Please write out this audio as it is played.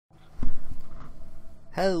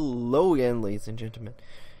Hello again, ladies and gentlemen.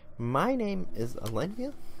 My name is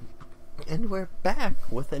Alenia, and we're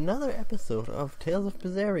back with another episode of Tales of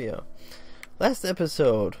Berseria. Last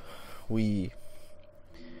episode, we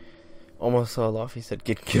almost saw Laufey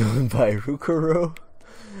get killed by Rukuro,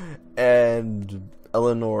 and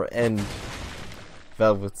Eleanor and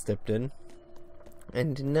Velvet stepped in.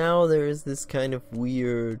 And now there is this kind of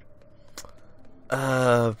weird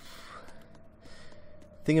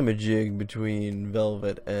thingamajig between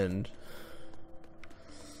Velvet and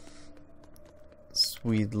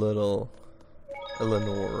sweet little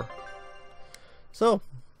Eleanor. So,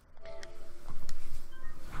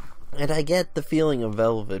 and I get the feeling of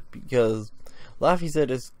Velvet because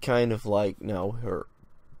Laufey is kind of like now her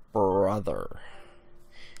brother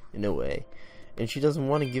in a way, and she doesn't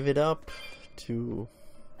want to give it up to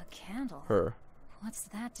a candle. Her. What's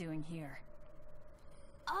that doing here?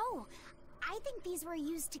 Oh, I think these were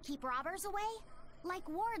used to keep robbers away, like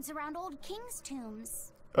wards around old kings'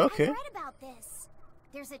 tombs. Okay. I've read about this.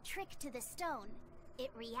 There's a trick to the stone. It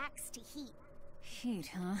reacts to heat.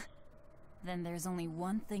 Heat, huh? Then there's only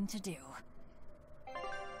one thing to do.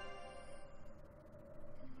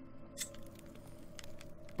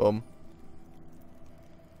 Boom.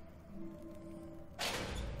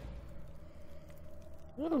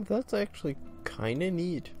 Oh, that's actually kind of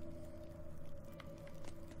neat.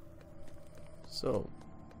 So,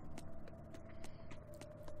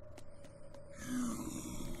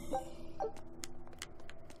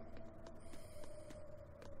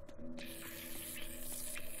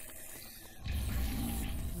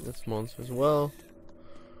 this monster as well.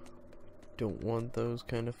 Don't want those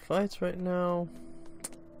kind of fights right now.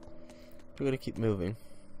 We're gonna keep moving.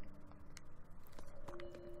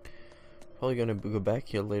 Probably gonna go back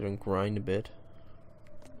here later and grind a bit.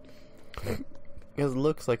 Because it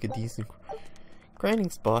looks like a decent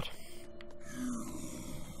grinding spot.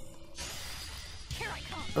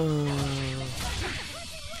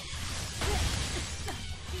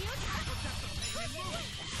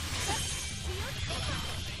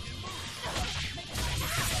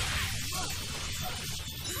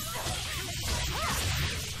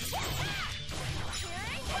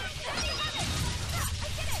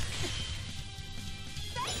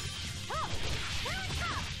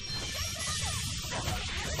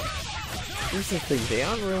 This is the thing, they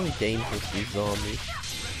aren't really dangerous, these zombies.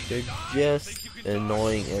 They're just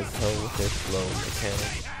annoying as hell with their slow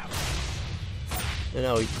mechanics. And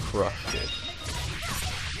now he crushed it.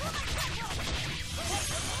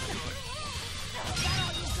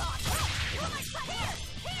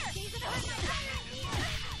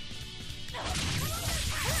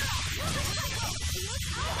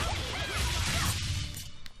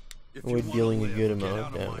 We're dealing a good amount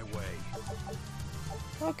of damage.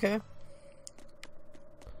 Okay.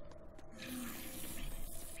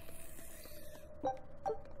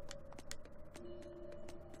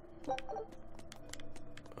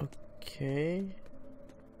 Okay.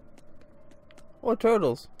 Oh,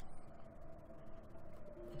 turtles.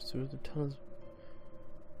 So the tons.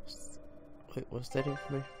 Wait, was that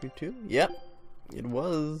information for you too? Yep, it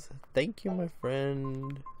was. Thank you, my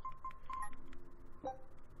friend.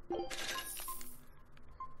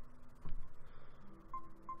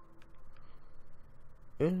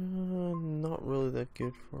 Not really that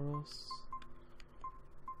good for us.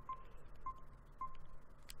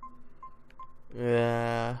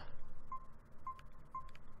 Yeah.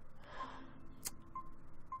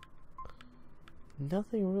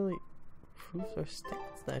 Nothing really proves our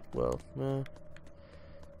stats that well.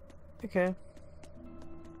 Okay.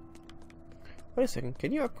 Wait a second,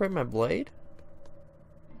 can you upgrade my blade?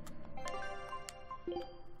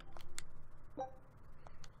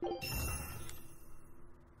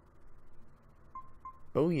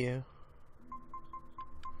 Oh yeah.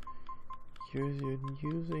 Yours you're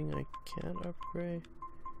using, I can't upgrade.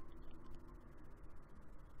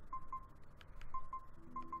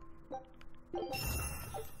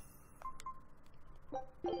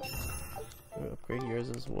 We'll upgrade yours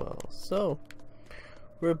as well. So,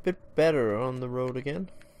 we're a bit better on the road again.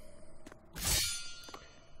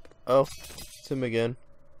 Oh, it's him again.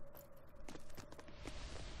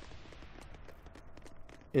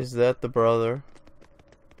 Is that the brother?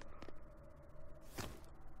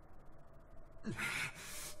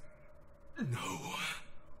 No.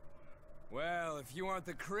 Well, if you aren't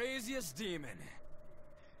the craziest demon,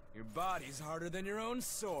 your body's harder than your own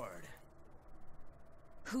sword.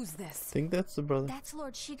 Who's this? I think that's the brother. That's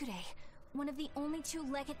Lord Shigure, one of the only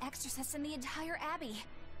two-legged exorcists in the entire abbey.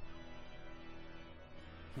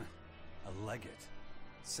 A legate.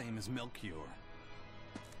 Same as Melchior.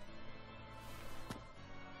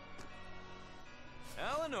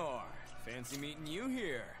 Eleanor! Fancy meeting you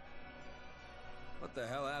here. What the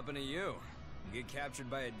hell happened to you? You get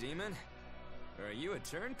captured by a demon? Or are you a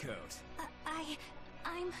turncoat?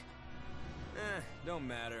 I'm... Don't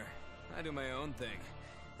matter. I do my own thing.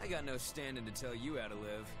 I got no standing to tell you how to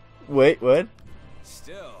live. Wait, what?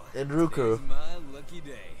 Still, Enruko. today's my lucky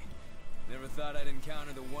day. Never thought I'd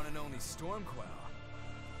encounter the one and only Stormquell.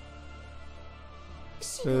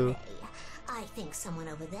 Shigure, I think someone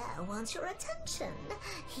over there wants your attention.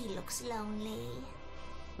 He looks lonely.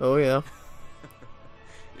 Oh yeah.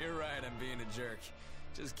 You're right, I'm being a jerk.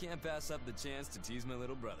 Just can't pass up the chance to tease my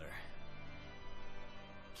little brother.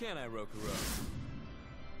 Can I, Rokuro?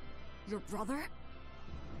 Your brother?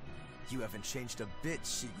 You haven't changed a bit,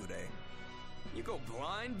 Shigure. You go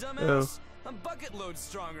blind, dumbass? I'm bucket load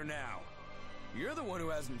stronger now. You're the one who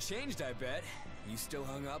hasn't changed, I bet. You still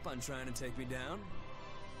hung up on trying to take me down?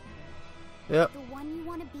 Yep. The one you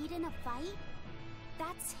want to beat in a fight?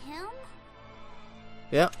 That's him?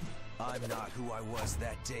 Yep. I'm not who I was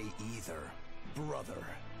that day either, brother.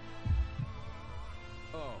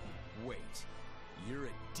 Oh, wait. You're a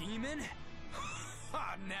demon?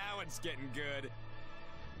 Ha! Now it's getting good.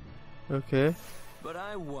 Okay. But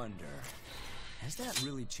I wonder, has that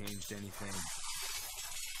really changed anything?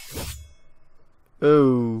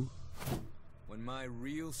 Oh. When my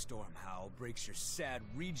real storm howl breaks your sad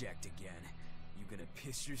reject again, you gonna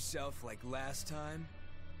piss yourself like last time?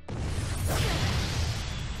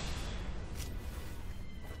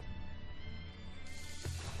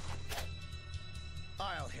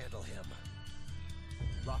 I'll handle him.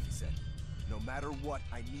 Rafi said, no matter what,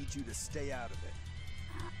 I need you to stay out of it.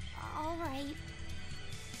 All right.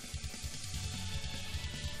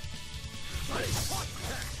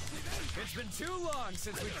 It's been too long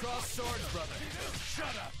since we crossed swords, brother.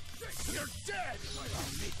 Shut up! You're dead!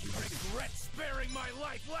 I'll make you regret sparing my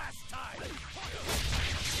life last time!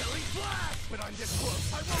 Killing blast! But I'm this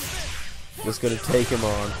close, I won't miss! Just gonna take him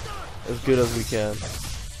on as good as we can.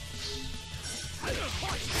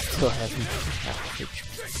 Still hasn't passage.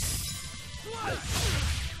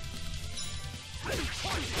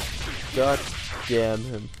 God damn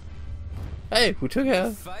him. Hey, we took half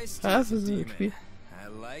his HP. I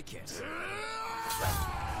like it.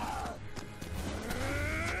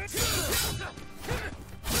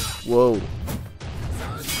 Whoa.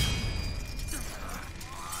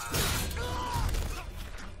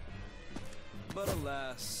 But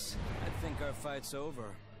alas, I think our fight's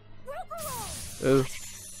over. Rokuro! Oh.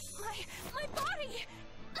 My body!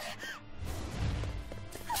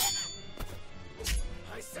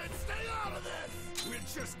 I said stay out of this! We're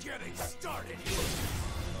just getting started here!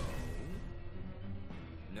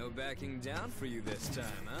 No backing down for you this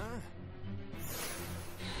time, huh?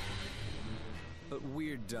 But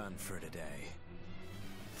we're done for today.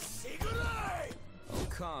 Shigure! Oh,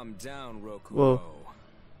 calm down, Rokuro. Whoa.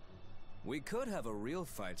 We could have a real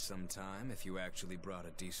fight sometime if you actually brought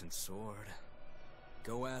a decent sword.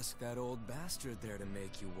 Go ask that old bastard there to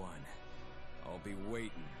make you one. I'll be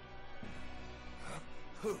waiting.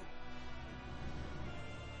 Who?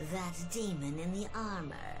 That demon in the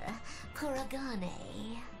armor,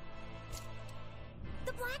 Kuragane.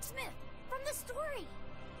 The blacksmith from the story.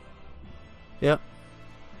 Yep.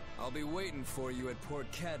 I'll be waiting for you at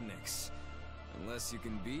Port Cadnix. Unless you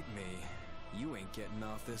can beat me, you ain't getting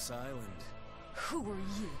off this island. Who are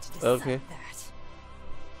you to decide Okay. that?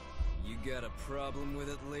 You got a problem with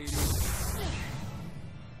it, lady?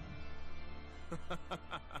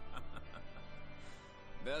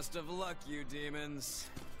 Best of luck, you demons.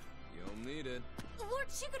 You'll need it. Lord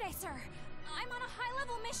Shigure, sir. I'm on a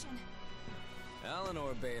high-level mission.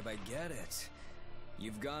 Eleanor, babe, I get it.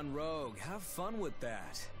 You've gone rogue. Have fun with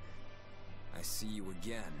that. I see you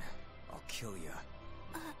again. I'll kill you.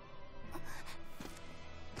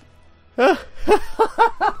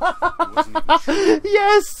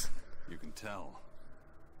 Yes! You can tell.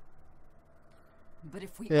 But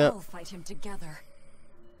if we Yeah. all fight him together...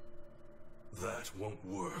 That won't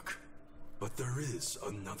work. But there is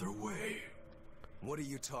another way. What are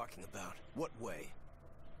you talking about? What way?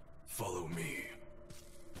 Follow me.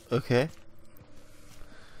 Okay.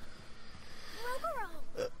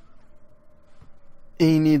 Rokuro!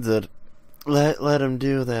 He needs it. Let him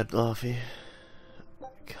do that, Luffy.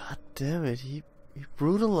 God damn it, he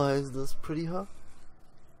brutalized us pretty hard.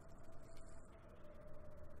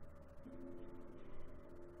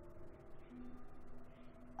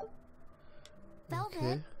 Velvet,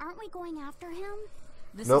 Okay. aren't we going after him?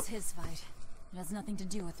 This Nope. is his fight. It has nothing to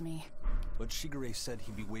do with me. But Shigure said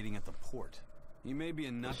he'd be waiting at the port. He may be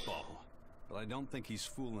a nutball, but I don't think he's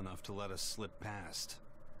fool enough to let us slip past.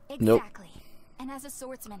 Nope. Exactly. And as a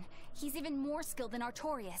swordsman, he's even more skilled than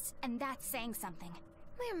Artorias, and that's saying something.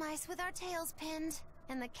 We're mice with our tails pinned,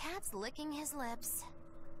 and the cat's licking his lips.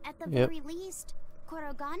 At the very least,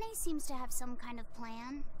 Kurogane seems to have some kind of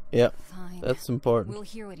plan. Yep, Fine. that's important. We'll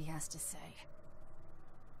hear what he has to say.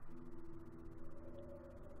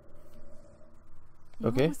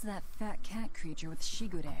 Okay. What was that fat cat creature with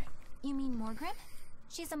Shigure? You mean Morgrim?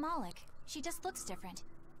 She's a Moloch. She just looks different.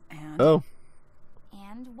 And? Oh,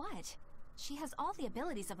 And what? She has all the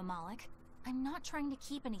abilities of a Moloch. I'm not trying to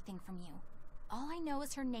keep anything from you. All I know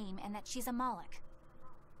is her name and that she's a Moloch.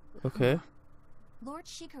 okay. Lord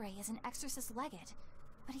Shigure is an exorcist legate,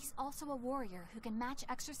 but he's also a warrior who can match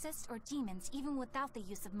exorcists or demons even without the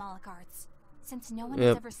use of Moloch arts. Since no one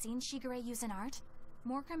has ever seen Shigure use an art,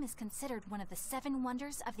 Morgrim is considered one of the 7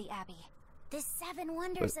 wonders of the Abbey. The 7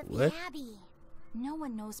 wonders of what? the Abbey. No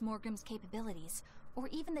one knows Morgrim's capabilities, or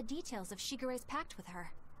even the details of Shigure's pact with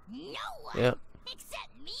her. No one! Yeah. Except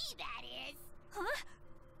me, that is. Huh?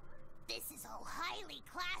 This is all highly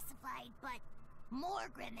classified, but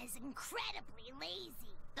Morgrim is incredibly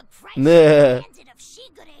lazy. The price she demanded of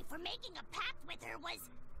Shigure for making a pact with her was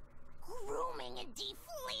grooming and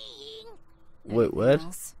defleeing. Wait, what?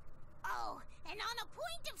 Else? Oh, and on a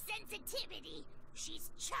point of sensitivity, she's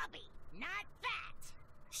chubby, not fat.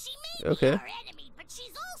 She may be our enemy, but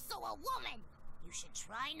she's also a woman. You should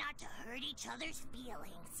try not to hurt each other's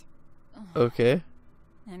feelings. Okay.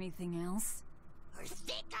 Anything else? Her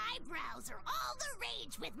thick eyebrows are all the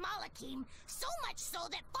rage with Malakim, so much so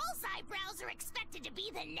that false eyebrows are expected to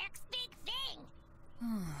be the next big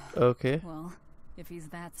thing. Okay. Well, if he's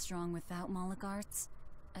that strong without Moloch arts,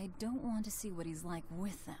 I don't want to see what he's like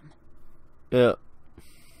with them. Yeah.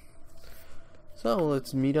 So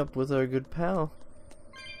let's meet up with our good pal.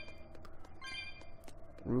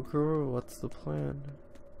 Rukuro, what's the plan?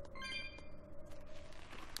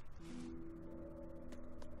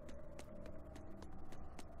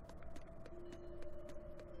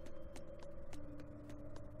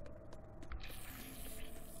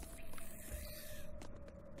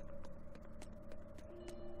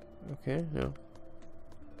 Okay, no.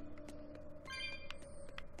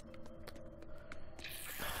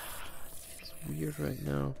 It's weird right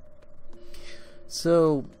now.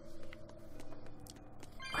 So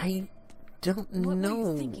I don't What know.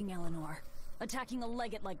 were you thinking, Eleanor? Attacking a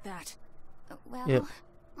legate like that? Well, Yep.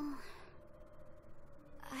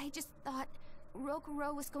 I just thought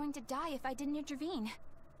Rokuro was going to die if I didn't intervene.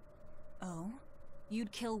 Oh?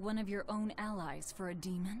 You'd kill one of your own allies for a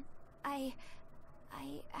demon? I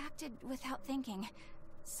acted without thinking.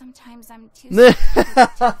 Sometimes I'm too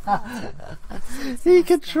He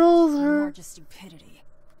controls More her. just stupidity.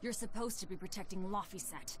 You're supposed to be protecting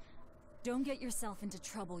Laphicet. Don't get yourself into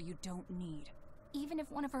trouble you don't need. Even if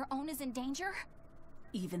one of her own is in danger?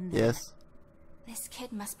 Even then. Yes. This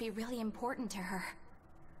kid must be really important to her.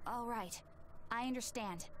 All right, I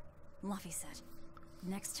understand. Laphicet,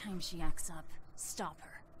 next time she acts up, stop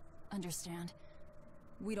her. Understand?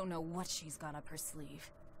 We don't know what she's got up her sleeve.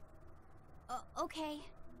 Okay.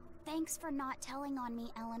 Thanks for not telling on me,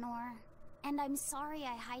 Eleanor. And I'm sorry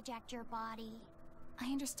I hijacked your body. I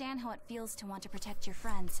understand how it feels to want to protect your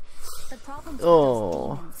friends. The problem's with Oh.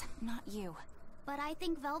 those demons, not you. But I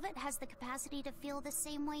think Velvet has the capacity to feel the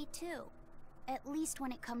same way too. At least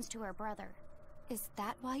when it comes to her brother. Is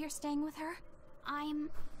that why you're staying with her?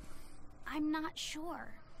 I'm not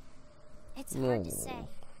sure. It's hard to say.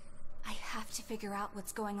 I have to figure out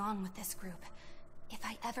what's going on with this group. If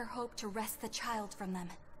I ever hope to wrest the child from them.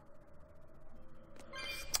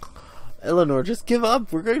 Eleanor, just give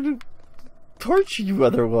up. We're going to torture you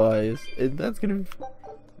otherwise. And that's going to...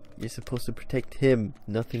 You're supposed to protect him,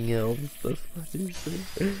 nothing else. That's what you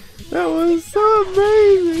said. That was so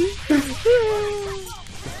amazing. You're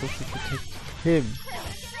supposed to protect him.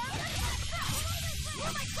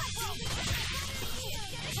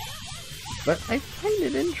 But I find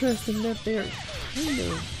it interesting that they're kind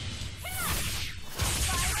of...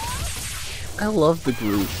 I love the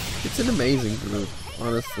group. It's an amazing group,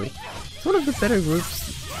 honestly. It's one of the better groups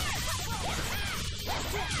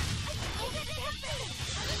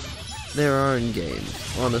there are in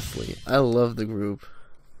games, honestly. I love the group.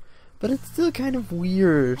 But it's still kind of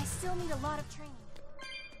weird I still need a lot of training.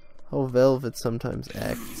 how Velvet sometimes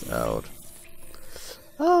acts out.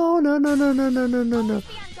 Oh, no, no, no, no, no, no, no, no.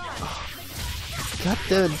 Oh, God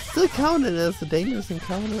damn it, it's still counted as a dangerous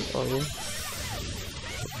encounter? Oh.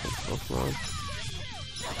 What's wrong?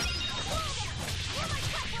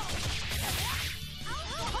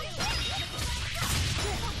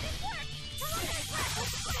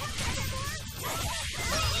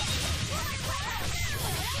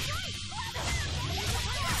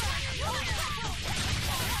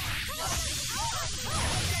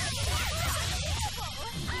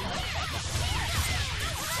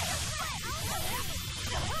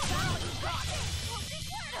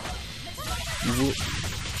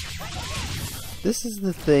 This is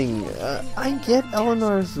the thing. I get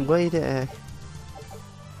Eleanor's way to act,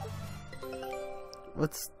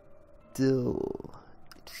 but still,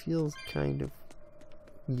 it feels kind of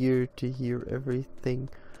weird to hear everything.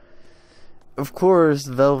 Of course,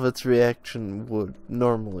 Velvet's reaction would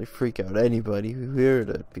normally freak out anybody who heard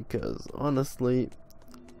it, because honestly,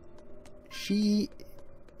 she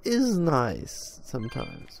is nice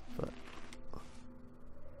sometimes, but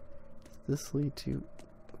does this lead to...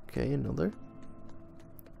 okay, another.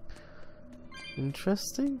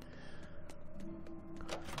 Interesting.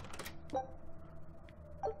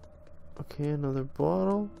 Okay, another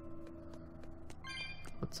bottle.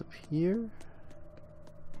 What's up here?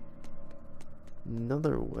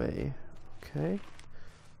 Another way. Okay.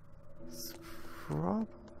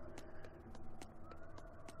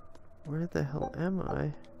 Where the hell am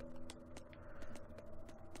I?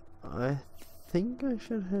 I think I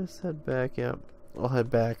should head back. Yeah, I'll head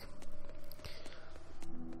back.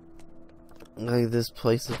 Like, this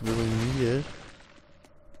place is really needed.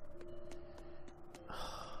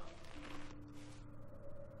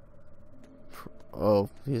 Oh,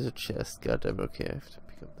 here's a chest. Goddamn, okay, I have to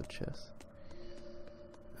pick up the chest.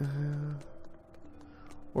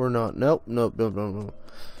 Or not. Nope.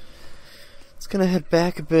 It's gonna head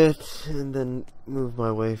back a bit and then move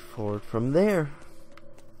my way forward from there.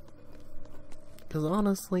 Because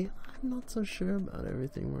honestly, I'm not so sure about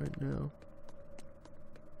everything right now.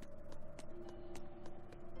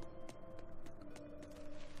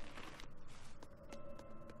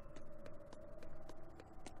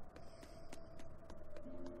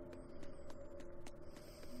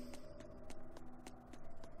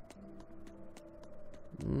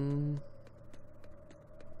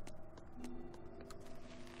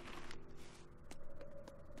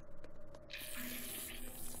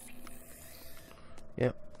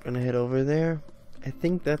 Yep, gonna head over there. I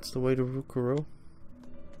think that's the way to Rukuro.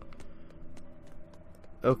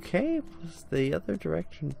 Okay, was the other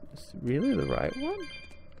direction is really the right one?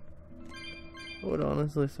 That would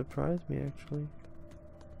honestly surprise me, actually.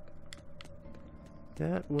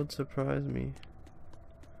 That would surprise me.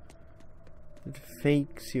 It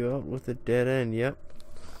fakes you out with a dead end, yep.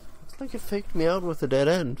 Looks like it faked me out with a dead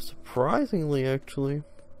end. Surprisingly, actually.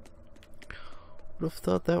 Would have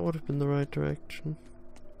thought that would have been the right direction.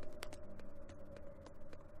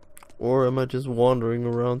 Or am I just wandering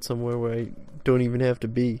around somewhere where I don't even have to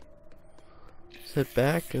be? Sit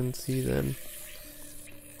back and see then.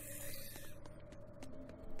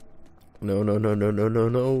 No,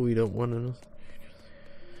 we don't want to.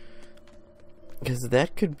 Because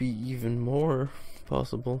that could be even more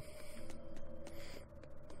possible.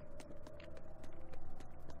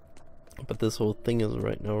 But this whole thing is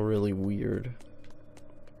right now really weird.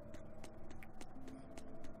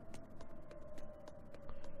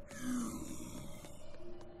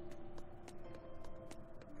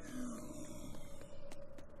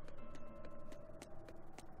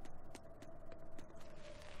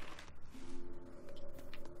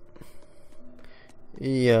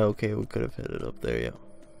 Yeah, okay, we could have headed up there, yeah.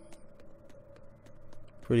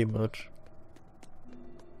 Pretty much.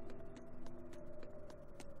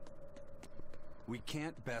 We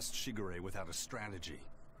can't best Shigure without a strategy.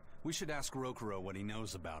 We should ask Rokuro what he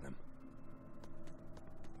knows about him.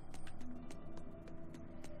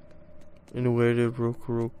 And where did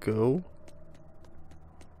Rokuro go?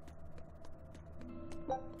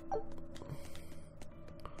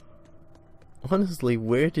 Honestly,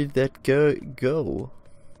 where did that go?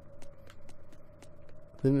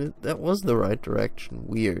 Then that was the right direction.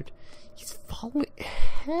 Weird. He's following...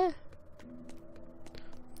 Huh?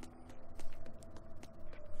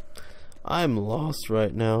 I'm lost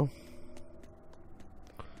right now.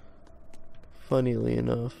 Funnily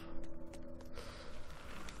enough.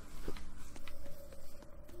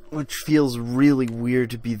 Which feels really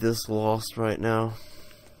weird to be this lost right now.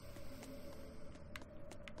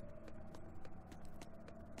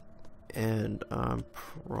 And I'm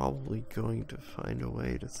probably going to find a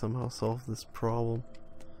way to somehow solve this problem.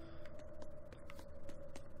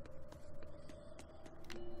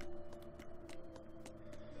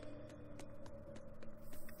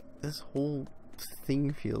 This whole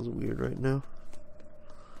thing feels weird right now.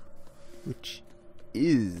 Which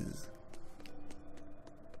is.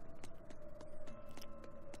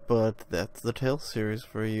 But that's the Tales series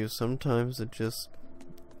for you. Sometimes it just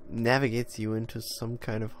navigates you into some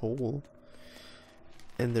kind of hole.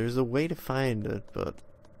 And there's a way to find it, but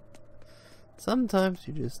sometimes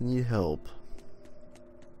you just need help.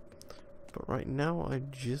 But right now, I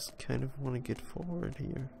just kind of want to get forward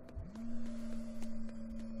here.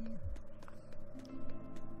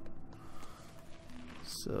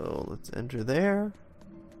 So let's enter there.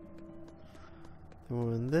 Then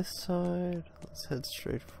we're on this side. Let's head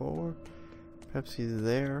straight forward. Perhaps he's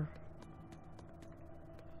there.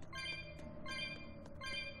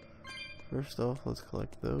 First off, let's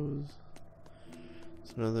collect those.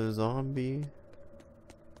 It's another zombie.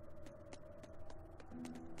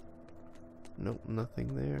 Nope,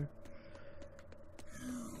 nothing there.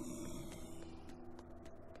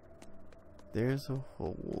 There's a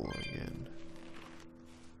hole again.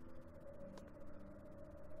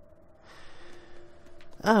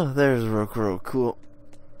 Oh, there's Rokuro. Cool.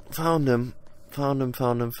 Found him. Found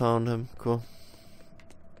him. Cool.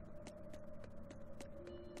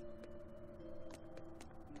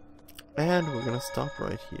 And we're gonna stop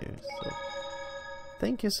right here. So,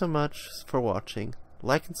 thank you so much for watching.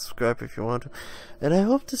 Like and subscribe if you want to. And I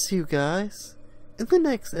hope to see you guys in the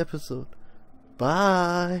next episode.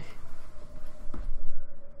 Bye!